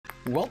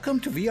Welcome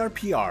to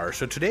VRPR.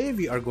 So today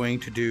we are going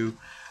to do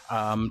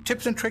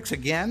tips and tricks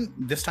again,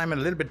 this time a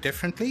little bit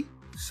differently.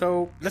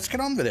 So let's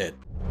get on with it.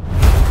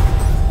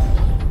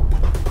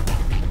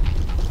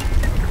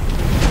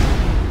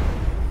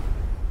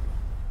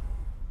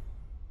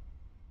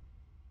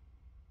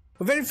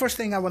 The very first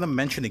thing I want to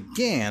mention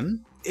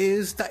again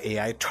is the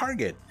AI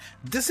target.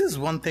 This is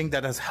one thing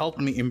that has helped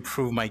me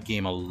improve my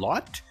game a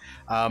lot,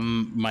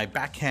 my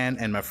backhand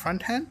and my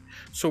front hand.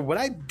 So what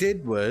I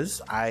did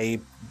was I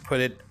put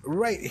it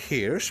right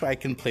here so I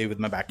can play with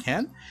my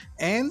backhand,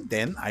 and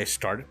then I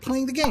started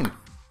playing the game.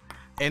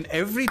 And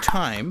every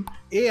time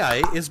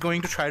AI is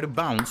going to try to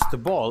bounce the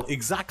ball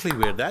exactly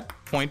where that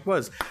point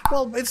was.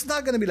 Well, it's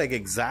not going to be like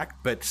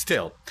exact, but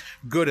still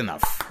good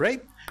enough,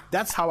 right?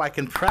 That's how I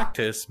can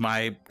practice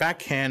my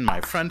backhand,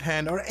 my front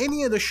hand, or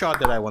any other shot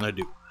that I want to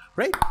do,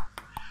 right?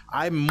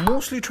 I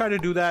mostly try to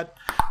do that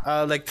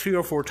like 3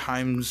 or 4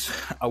 times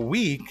a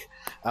week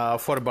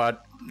for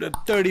about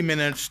 30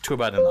 minutes to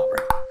about an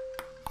hour,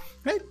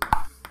 right?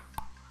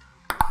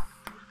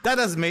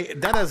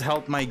 That has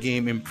helped my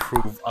game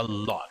improve a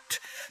lot.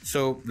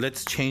 So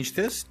let's change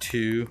this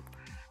to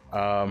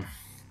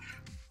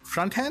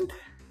front hand.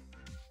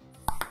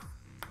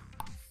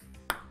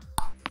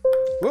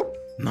 Whoop,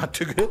 not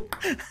too good.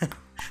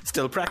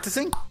 Still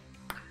practicing.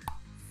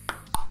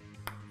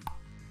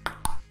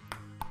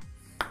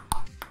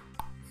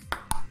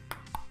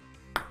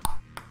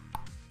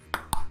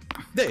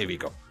 There we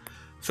go.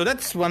 So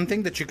that's one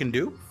thing that you can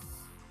do.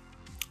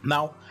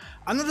 Now,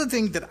 another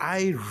thing that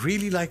I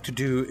really like to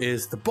do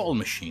is the ball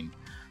machine.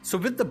 So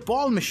with the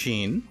ball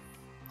machine,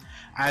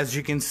 as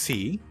you can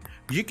see,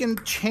 you can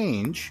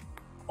change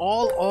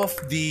all of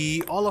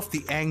the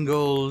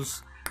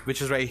angles,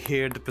 which is right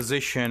here, the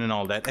position and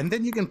all that, and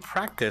then you can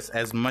practice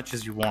as much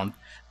as you want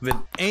with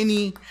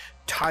any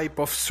type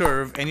of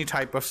serve, any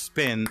type of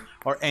spin,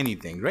 or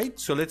anything, right?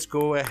 So let's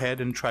go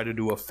ahead and try to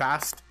do a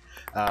fast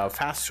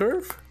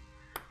serve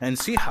and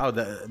see how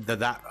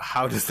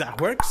how does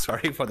that work.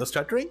 Sorry for the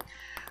stuttering.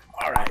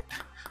 All right,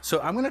 so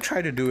I'm gonna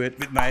try to do it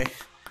with my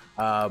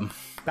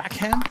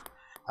backhand.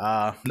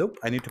 Nope,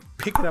 I need to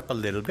pick it up a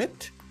little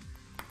bit.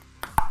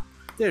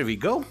 There we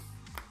go.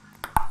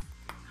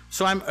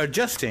 So I'm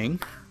adjusting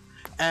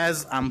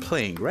as I'm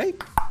playing,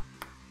 right?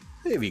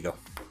 There we go.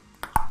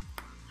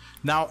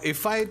 Now,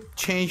 if I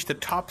change the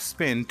top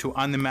spin to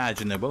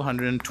unimaginable,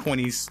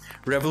 120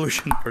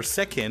 revolution per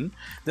second,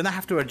 then I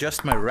have to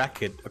adjust my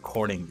racket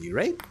accordingly,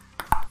 right?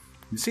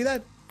 You see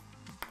that?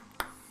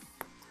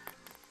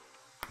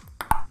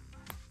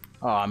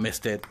 Oh, I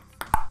missed it.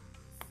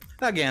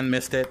 Again,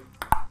 missed it.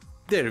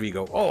 There we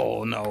go.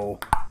 Oh, no.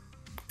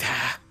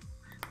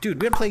 Dude,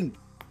 we're playing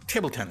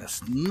table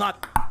tennis,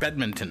 not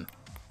badminton.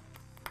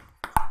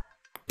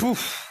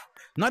 Poof.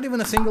 Not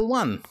even a single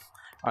one.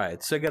 All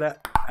right, so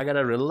I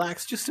gotta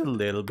relax just a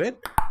little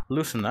bit,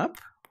 loosen up,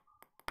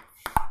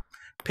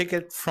 pick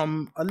it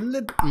from a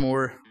little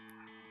more.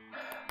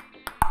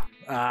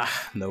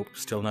 Nope,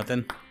 still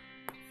nothing.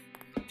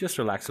 Just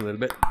relax a little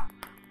bit.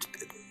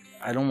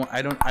 I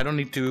don't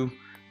need to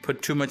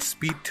put too much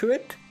speed to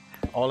it.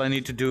 All I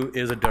need to do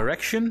is a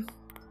direction,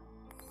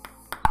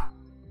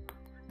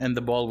 and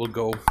the ball will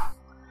go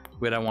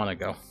where I want to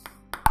go.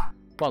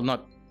 Well,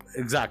 not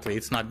exactly,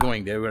 it's not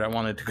going there where I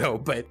want it to go,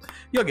 but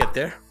you'll get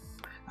there.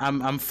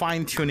 I'm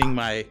fine-tuning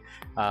my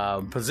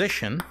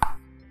position.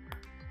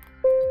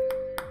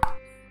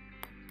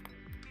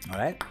 All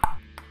right,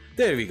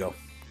 there we go.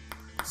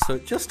 So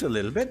just a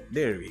little bit.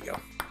 There we go.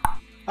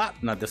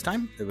 Not this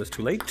time. It was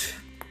too late.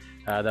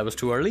 That was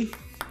too early.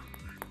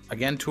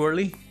 Again, too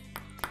early.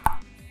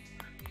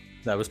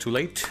 That was too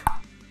late.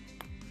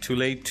 Too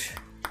late.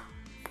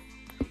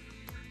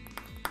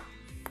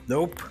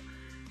 Nope.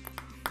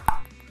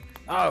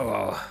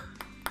 Oh,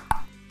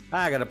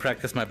 I gotta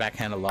practice my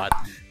backhand a lot.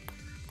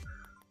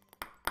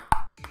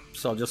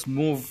 So I'll just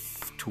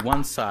move to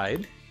one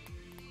side.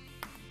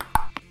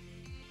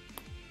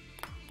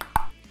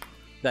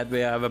 That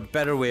way I have a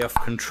better way of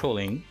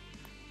controlling.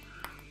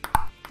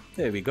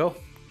 There we go.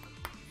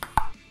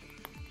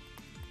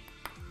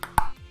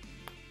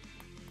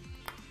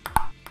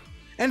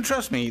 And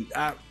trust me,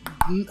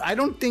 I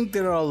don't think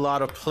there are a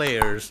lot of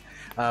players,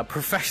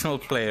 professional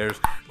players,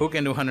 who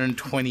can do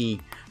 120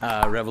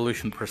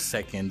 revolution per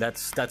second.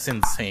 That's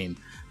insane.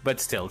 But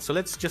still, so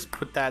let's just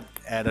put that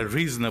at a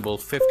reasonable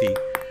 50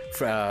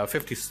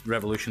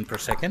 revolution per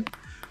second,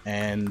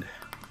 and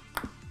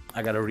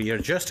I gotta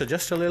adjust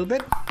a little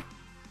bit.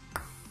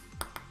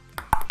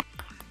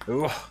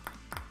 Ooh.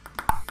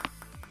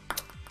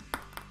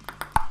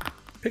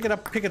 Pick it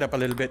up a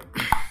little bit.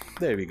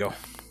 There we go.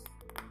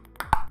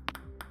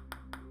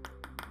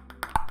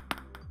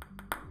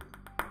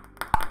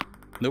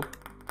 Nope.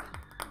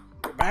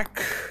 Go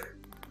back.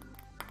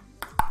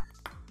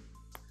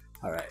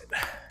 All right.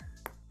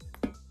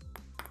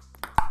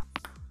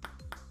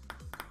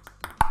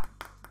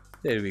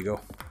 There we go.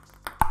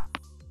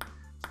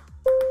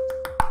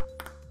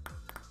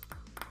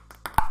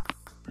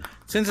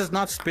 Since it's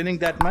not spinning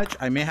that much,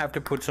 I may have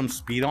to put some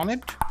speed on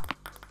it.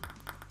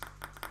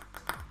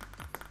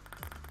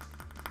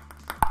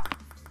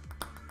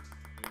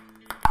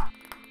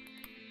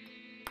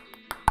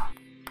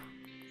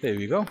 There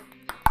we go.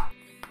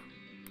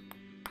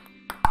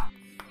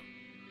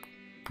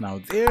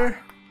 Now there.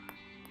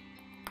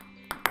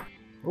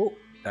 Oh,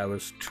 that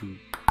was too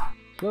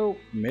low.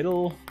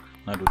 Middle.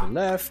 Now to the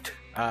left.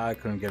 I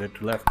couldn't get it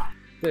to left.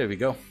 There we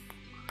go.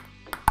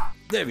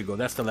 There we go.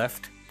 That's the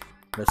left.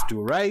 Let's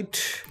do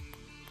right.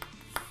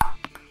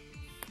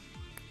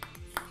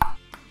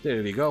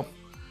 There we go.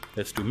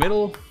 Let's do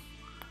middle.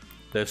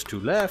 Let's do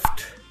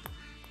left.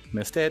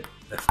 Missed it.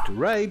 Let's do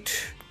right.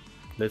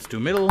 Let's do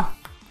middle.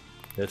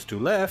 Let's do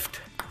left.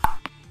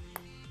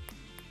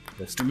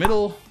 Let's do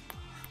middle.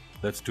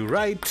 Let's do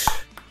right.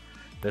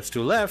 Let's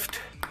do left.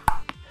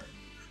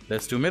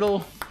 Let's do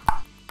middle.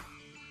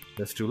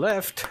 Let's do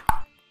left.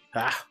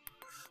 Ah.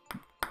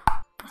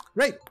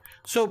 Right.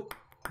 So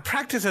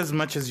practice as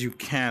much as you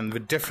can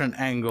with different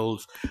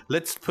angles.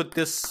 Let's put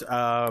this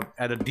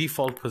at a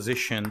default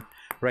position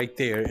right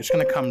there. It's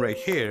gonna come right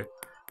here.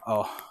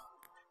 Oh,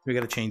 we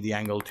gotta change the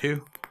angle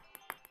too.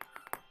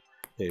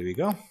 There we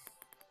go.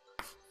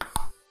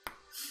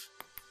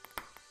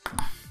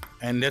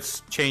 And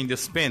let's change the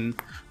spin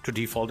to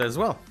default as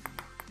well.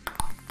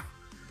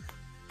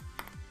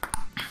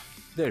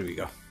 There we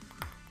go.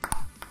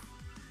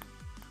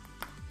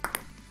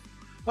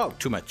 Oh,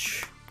 too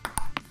much.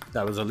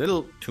 That was a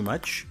little too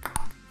much.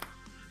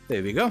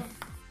 There we go.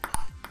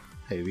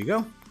 There we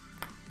go.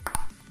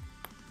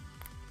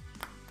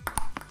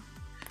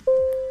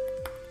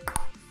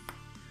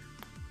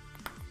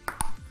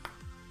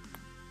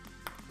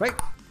 Right,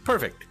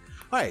 perfect.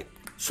 All right,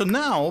 so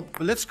now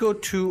let's go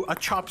to a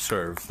chop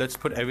serve. Let's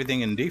put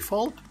everything in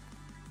default.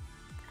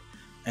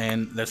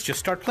 And let's just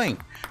start playing.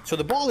 So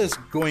the ball is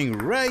going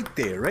right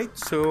there, right?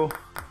 So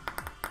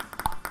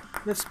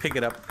let's pick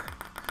it up.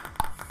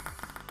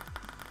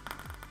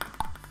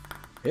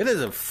 It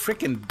is a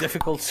freaking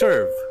difficult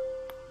serve.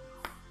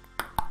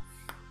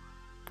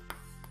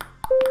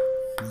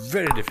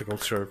 Very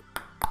difficult serve.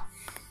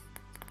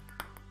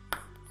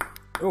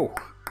 Oh.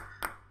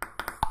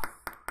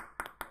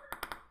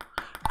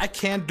 I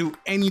can't do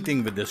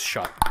anything with this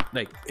shot.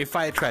 Like, if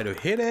I try to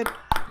hit it,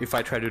 if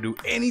I try to do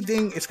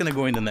anything, it's gonna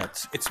go in the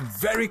nets. It's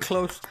very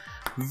close,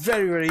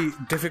 very, very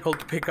difficult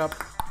to pick up,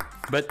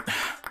 but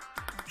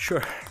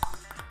sure.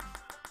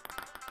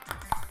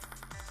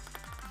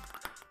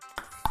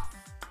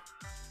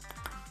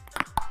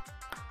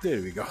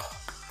 There we go.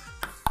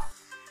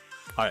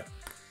 All right.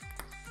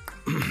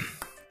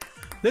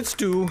 Let's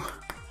do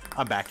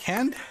a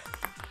backhand.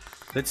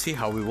 Let's see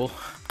how we will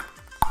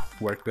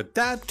work with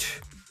that.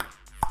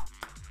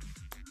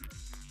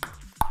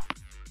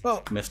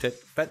 Oh, missed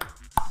it, but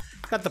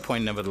got the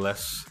point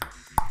nevertheless.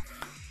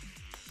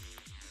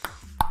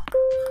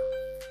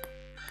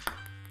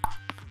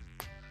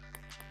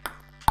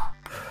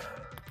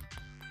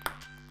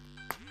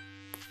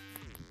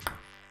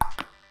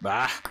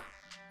 Bah.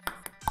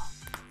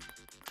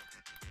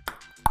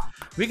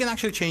 We can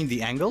actually change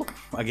the angle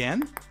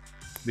again.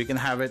 We can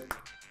have it,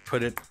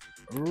 put it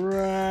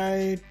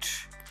right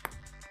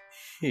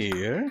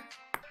here.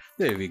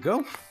 There we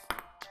go.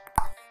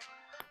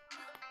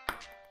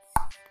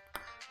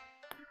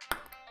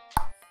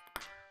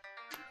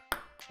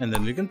 And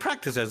then we can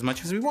practice as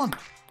much as we want.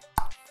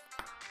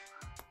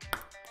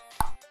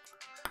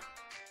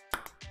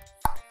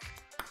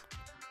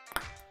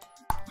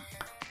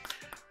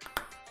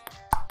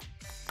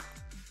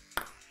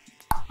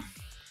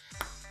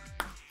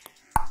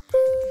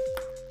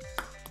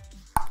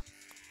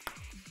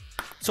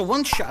 So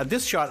one shot,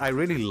 this shot I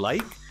really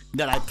like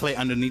that I play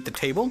underneath the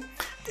table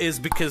is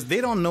because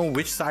they don't know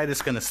which side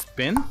is going to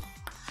spin,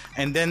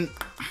 and then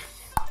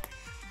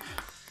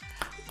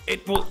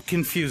it will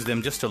confuse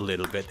them just a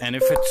little bit. And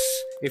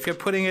if you're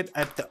putting it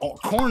at the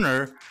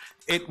corner,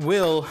 it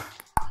will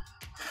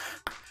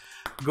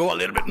go a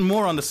little bit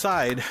more on the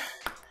side,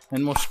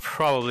 and most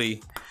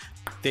probably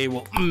they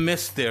will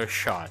miss their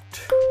shot.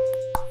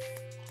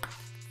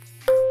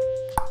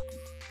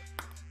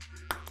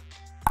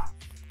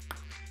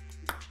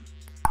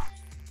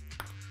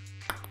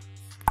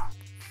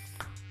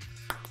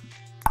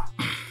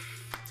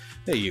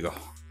 There you go. All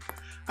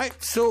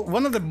right, so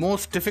one of the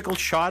most difficult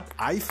shot,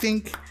 I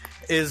think,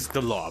 is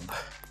the lob.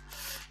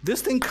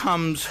 This thing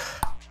comes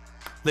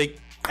like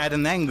at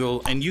an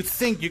angle, and you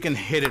think you can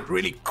hit it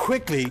really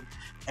quickly,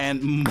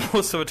 and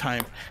most of the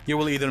time you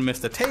will either miss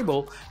the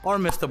table or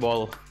miss the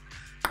ball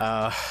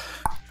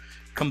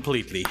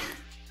completely.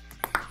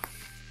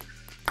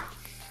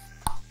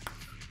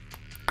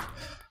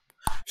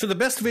 So the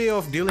best way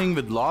of dealing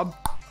with lob,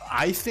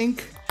 I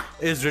think,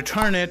 is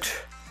return it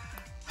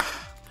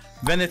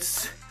when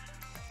it's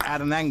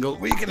at an angle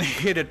where you can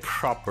hit it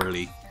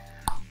properly.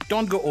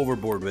 Don't go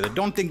overboard with it.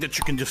 Don't think that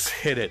you can just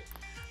hit it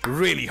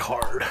really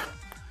hard.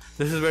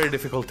 This is very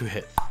difficult to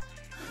hit.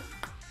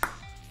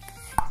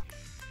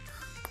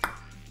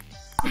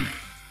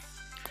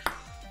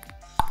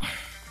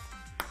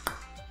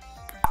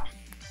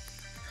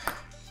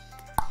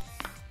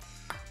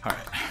 All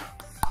right.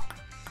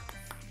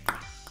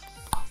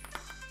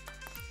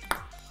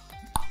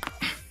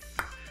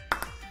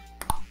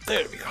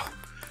 There we go.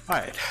 All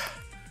right.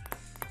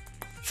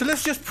 So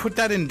let's just put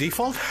that in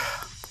default.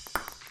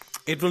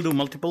 It will do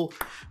multiple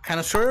kind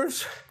of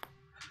serves.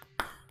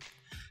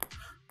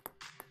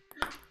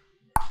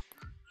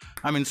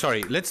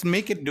 Sorry, let's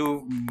make it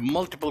do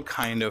multiple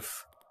kind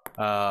of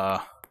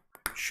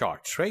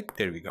shots, right?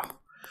 There we go.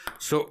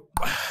 So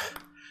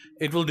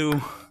it will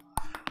do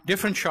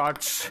different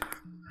shots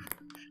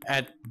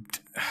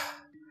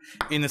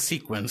in a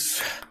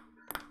sequence.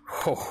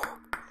 Oh,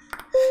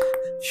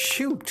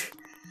 shoot.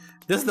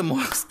 This is the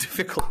most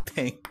difficult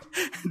thing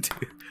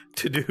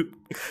to do.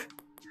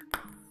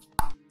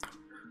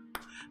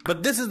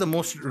 But this is the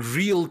most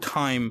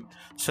real-time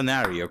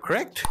scenario,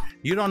 correct?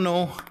 You don't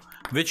know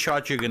which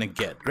shot you're gonna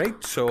get,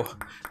 right? So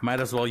might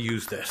as well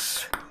use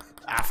this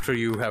after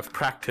you have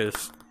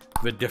practiced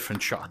with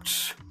different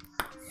shots.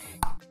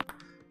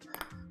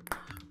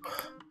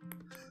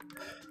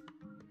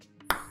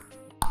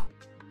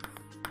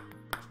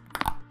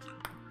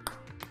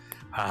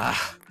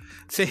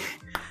 See,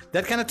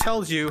 that kind of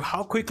tells you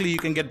how quickly you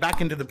can get back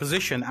into the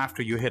position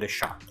after you hit a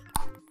shot.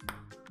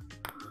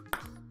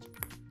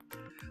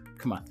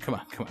 Come on, come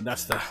on, come on.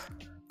 That's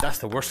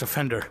the worst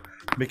offender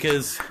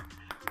because,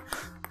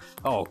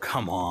 oh,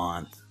 come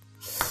on.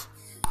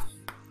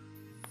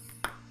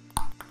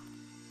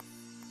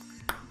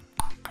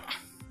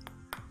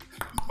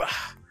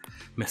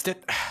 Missed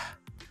it.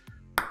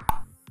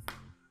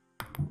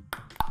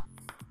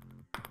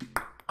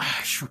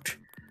 Shoot.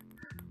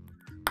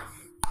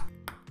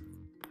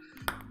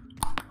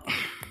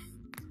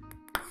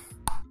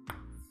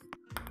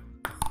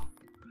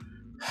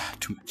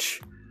 Too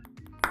much.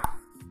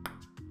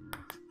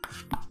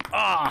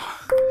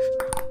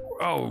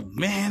 Oh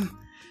man.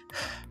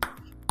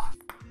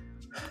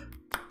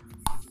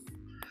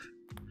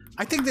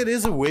 I think there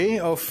is a way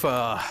of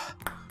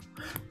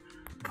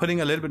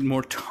putting a little bit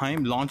more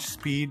time, launch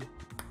speed.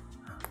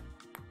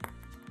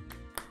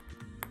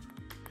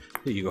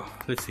 There you go.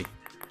 Let's see.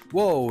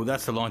 Whoa,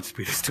 that's the launch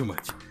speed. It's too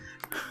much.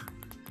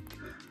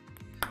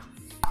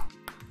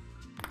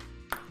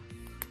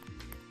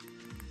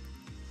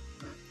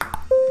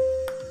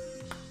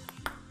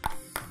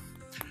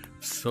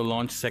 So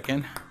launch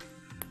second,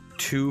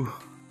 two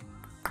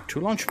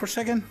launch per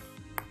second.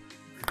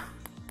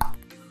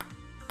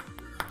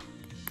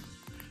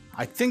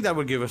 I think that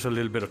would give us a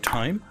little bit of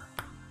time.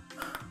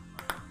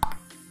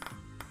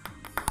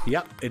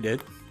 Yep, it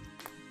did.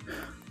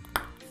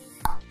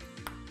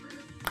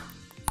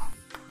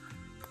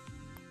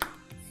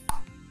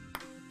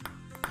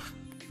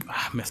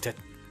 Missed it.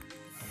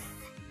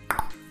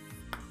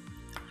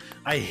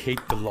 I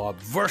hate the lob.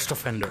 Worst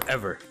offender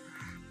ever.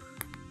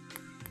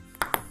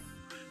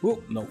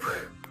 Oh, no.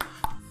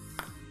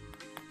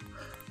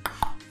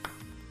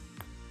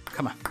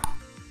 Come on.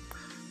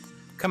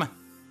 Come on.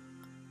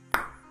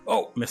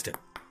 Oh, missed it.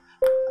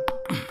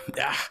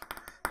 Ah.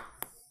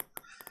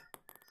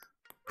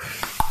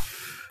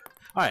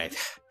 All right.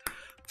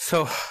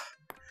 So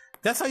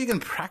that's how you can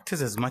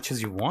practice as much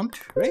as you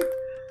want, right?